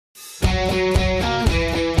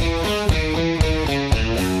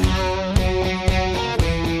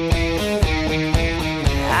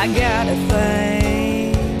I got a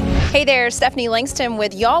thing. Hey there, Stephanie Langston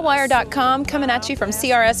with Yallwire.com coming at you from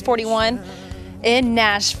CRS 41 in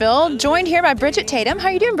Nashville. Joined here by Bridgette Tatum. How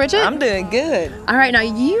are you doing, Bridgette? I'm doing good. All right, now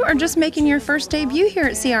you are just making your first debut here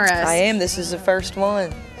at CRS. I am. This is the first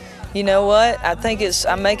one. You know what? I think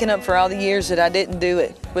I'm making up for all the years that I didn't do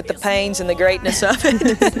it with the pains and the greatness of it.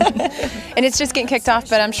 And it's just getting kicked off,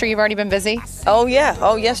 but I'm sure you've already been busy. Oh, yeah.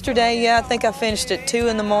 Oh, yesterday, yeah, I think I finished at 2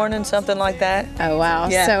 in the morning, something like that. Oh, wow.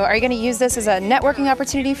 Yeah. So are you going to use this as a networking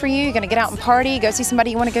opportunity for you? You're going to get out and party, go see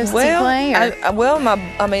somebody you want to go see play? Or?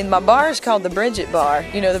 My bar is called the Bridgette Bar.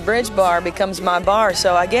 You know, the Bridge Bar becomes my bar,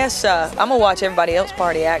 so I guess I'm going to watch everybody else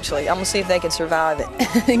party, actually. I'm going to see if they can survive it.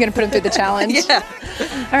 You're going to put them through the challenge? Yeah.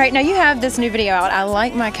 All right, now you have this new video out, I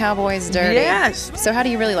Like My Cowboys Dirty. Yes. So how do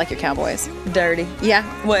you really like your Cowboys? Dirty. Yeah.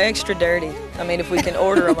 Well, extra dirty. I mean, if we can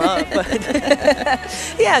order them up. But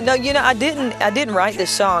yeah, no, you know, I didn't write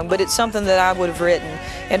this song, but it's something that I would have written.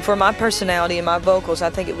 And for my personality and my vocals, I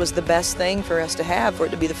think it was the best thing for us to have, for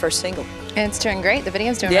it to be the first single. And it's doing great. The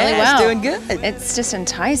video's doing really well. Yeah, it's doing good. It's just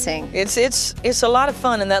enticing. It's a lot of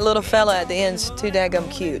fun, and that little fella at the end's too daggum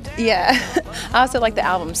cute. Yeah. I also like the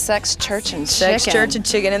album Sex, Church, and Chicken. Sex, Church, and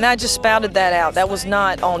Chicken, and I just spouted that out. That was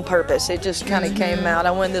not on purpose. It just kind of came out.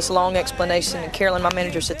 I went this long explanation, and Carolyn, my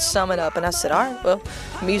manager, said, sum it up. And I said, all right, well,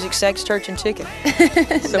 music, sex, church, and chicken.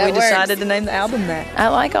 So we decided to name the album that. I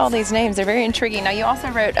like all these names. They're very intriguing. Now, you also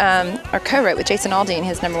wrote, or co-wrote with Jason Aldean,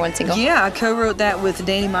 his #1 single. Yeah, I co-wrote that with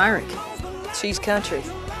Danny Myrick. She's country.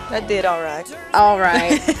 That did all right. All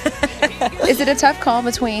right. Is it a tough call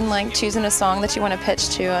between like choosing a song that you want to pitch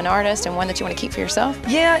to an artist and one that you want to keep for yourself?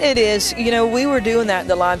 Yeah, it is. You know, we were doing that at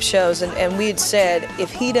the live shows, and we had said,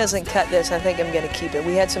 if he doesn't cut this, I think I'm going to keep it.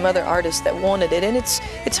 We had some other artists that wanted it, and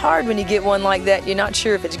it's hard when you get one like that. You're not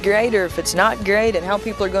sure if it's great or if it's not great and how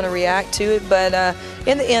people are going to react to it, but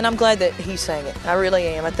in the end, I'm glad that he sang it. I really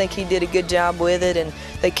am. I think he did a good job with it, and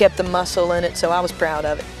they kept the muscle in it, so I was proud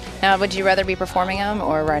of it. Now, would you rather be performing them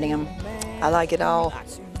or writing them? I like it all.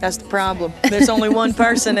 That's the problem. There's only one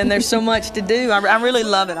person, and there's so much to do. I really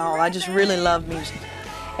love it all. I just really love music.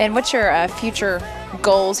 And what's your future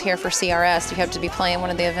goals here for CRS? Do you have to be playing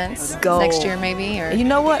one of the events next year, maybe? Or? You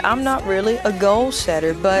know what? I'm not really a goal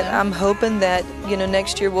setter, but I'm hoping that, you know,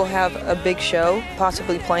 next year we'll have a big show,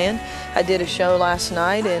 possibly planned. I did a show last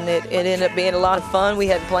night, and it ended up being a lot of fun. We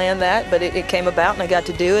hadn't planned that, but it came about, and I got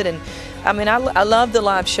to do it. And I mean, I love the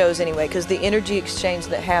live shows anyway, because the energy exchange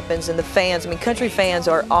that happens, and the fans, I mean, country fans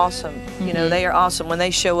are awesome. You know, they are awesome. When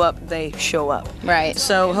they show up, they show up. Right.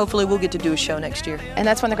 So hopefully we'll get to do a show next year. And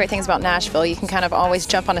that's one of the great things about Nashville. You can kind of always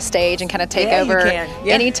jump on a stage and kind of take over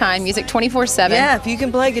anytime, music 24/7. Yeah, if you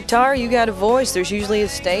can play guitar, you got a voice. There's usually a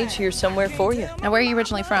stage here somewhere for you. Now, where are you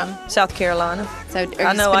originally from? South Carolina. So are you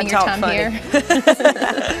spending your time here?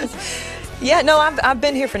 Yeah, no, I've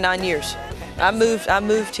been here for 9 years. I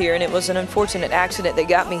moved here, and it was an unfortunate accident that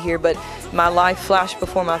got me here, but my life flashed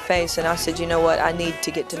before my face, and I said, you know what, I need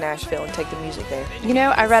to get to Nashville and take the music there. You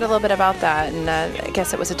know, I read a little bit about that, and I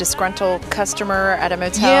guess it was a disgruntled customer at a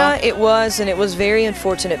motel. Yeah, it was, and it was very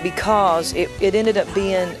unfortunate because it ended up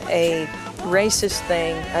being a racist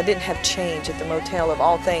thing. I didn't have change at the motel of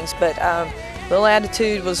all things, but little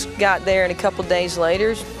attitude got there, and a couple days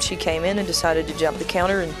later, she came in and decided to jump the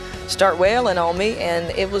counter and start wailing on me,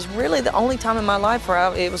 and it was really the only time in my life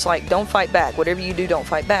where it was like, don't fight back. Whatever you do, don't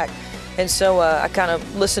fight back. And so I kind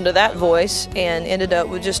of listened to that voice and ended up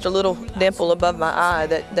with just a little dimple above my eye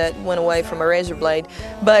that went away from a razor blade.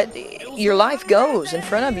 But your life goes in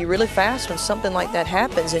front of you really fast when something like that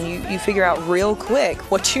happens, and you figure out real quick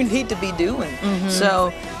what you need to be doing.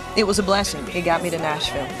 So it was a blessing. It got me to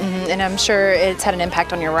Nashville. And I'm sure it's had an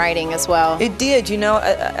impact on your writing as well. It did. You know,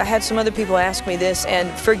 I had some other people ask me this,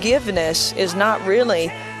 and forgiveness is not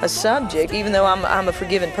really a subject. Even though I'm a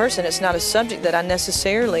forgiven person, it's not a subject that I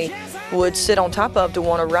necessarily would sit on top of to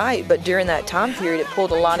want to write. But during that time period, it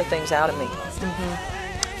pulled a lot of things out of me.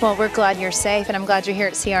 Well, we're glad you're safe, and I'm glad you're here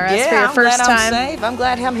at CRS for your first time. I'm safe. I'm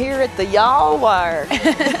glad I'm here at the Yallwire.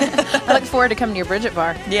 I look forward to coming to your Bridgette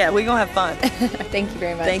bar. Yeah, we're going to have fun. Thank you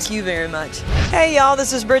very much. Thank you very much. Hey, y'all,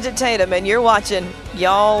 this is Bridgette Tatum, and you're watching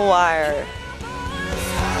Yallwire.